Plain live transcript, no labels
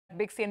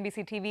big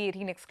CNBC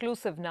TV18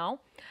 exclusive now.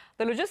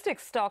 The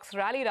logistics stocks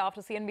rallied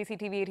after CNBC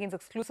TV18's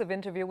exclusive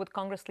interview with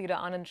Congress Leader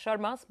Anand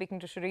Sharma.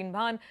 Speaking to Shireen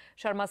Bhan,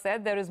 Sharma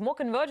said there is more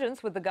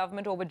convergence with the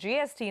government over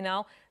GST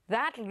now.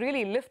 That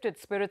really lifted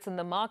spirits in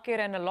the market,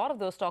 and a lot of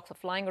those stocks are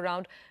flying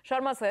around.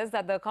 Sharma says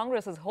that the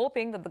Congress is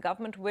hoping that the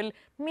government will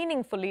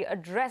meaningfully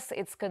address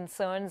its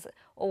concerns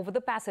over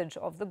the passage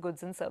of the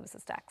goods and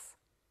services tax.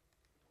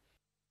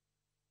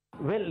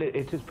 Well,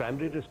 its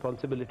primary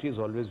responsibility is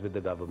always with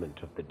the government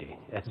of the day,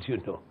 as you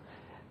know.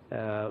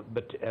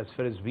 But as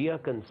far as we are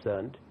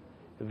concerned,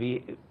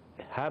 we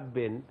have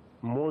been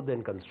more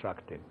than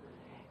constructive.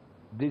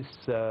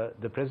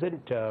 The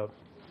present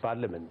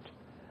Parliament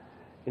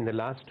in the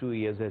last 2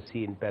 years has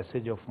seen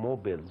passage of more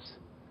bills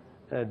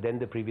than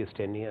the previous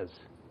 10 years.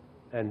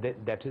 And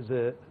that is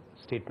a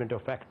statement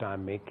of fact I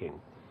am making.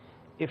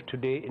 If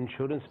today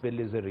insurance bill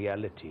is a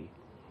reality,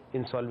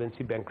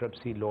 insolvency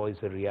bankruptcy law is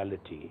a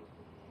reality,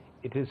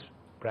 it is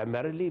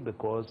primarily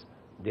because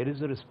there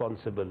is a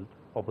responsible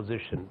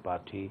opposition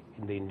party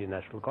in the Indian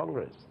National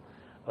Congress.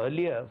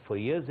 Earlier, for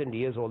years and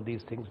years, all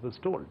these things were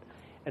told.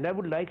 And I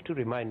would like to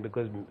remind,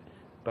 because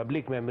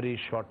public memory is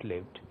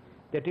short-lived,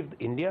 that if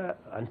India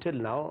until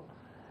now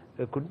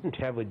couldn't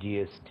have a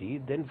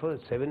GST, then for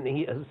 7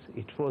 years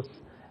it was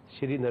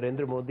Shri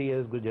Narendra Modi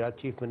as Gujarat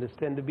Chief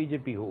Minister and the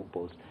BJP who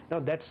opposed.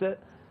 Now that's a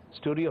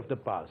story of the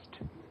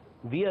past.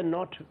 We are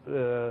not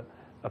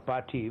a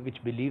party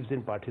which believes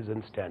in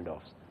partisan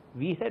standoffs.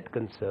 We had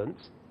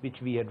concerns which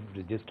we had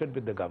registered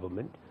with the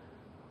government.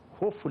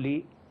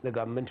 Hopefully the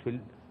government will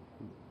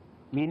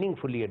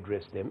meaningfully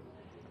address them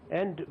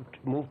and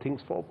move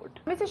things forward.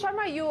 Mr.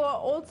 Sharma, you are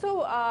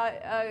also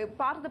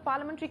part of the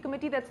parliamentary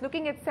committee that's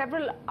looking at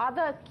several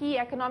other key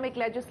economic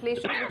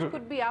legislation which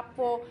could be up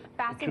for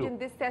passage in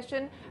this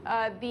session.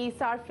 The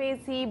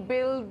Sarfezi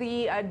bill,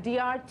 the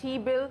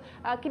DRT bill.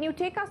 Can you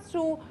take us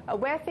through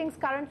where things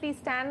currently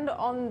stand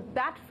on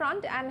that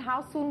front and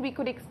how soon we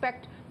could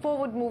expect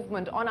forward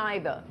movement on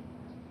either?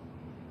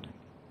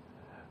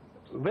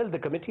 Well, the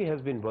committee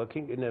has been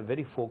working in a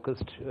very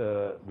focused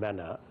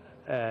manner.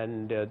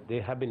 And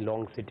there have been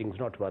long sittings,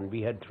 not one.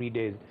 We had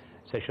 3-day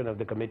session of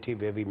the committee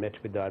where we met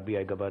with the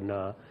RBI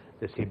governor,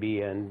 the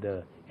SEBI and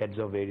the heads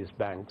of various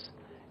banks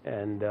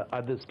and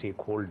other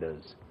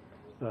stakeholders.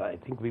 I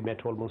think we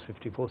met almost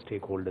 54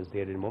 stakeholders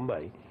there in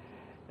Mumbai.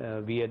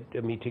 We had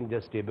a meeting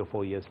just day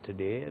before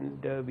yesterday,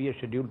 and we are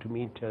scheduled to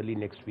meet early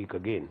next week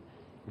again.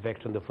 In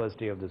fact, on the first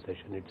day of the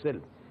session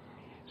itself.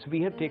 So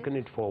we have taken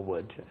it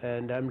forward,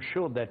 and I'm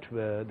sure that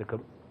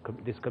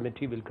this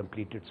committee will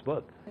complete its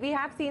work. We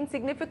have seen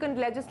significant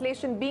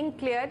legislation being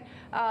cleared,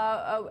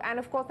 and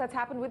of course that's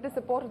happened with the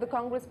support of the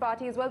Congress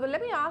party as well. But let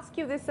me ask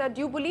you this,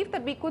 do you believe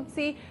that we could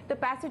see the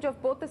passage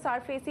of both the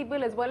Sarfezi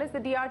bill as well as the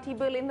DRT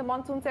bill in the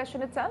monsoon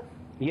session itself?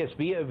 Yes,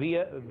 we are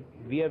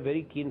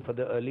very keen for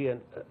the early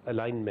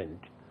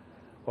alignment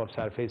of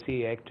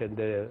Sarfezi Act and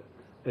the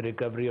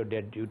recovery of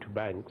debt due to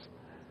banks,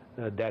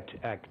 that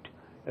act,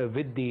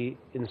 with the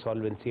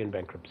insolvency and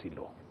bankruptcy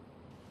law.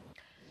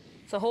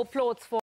 So hope floats for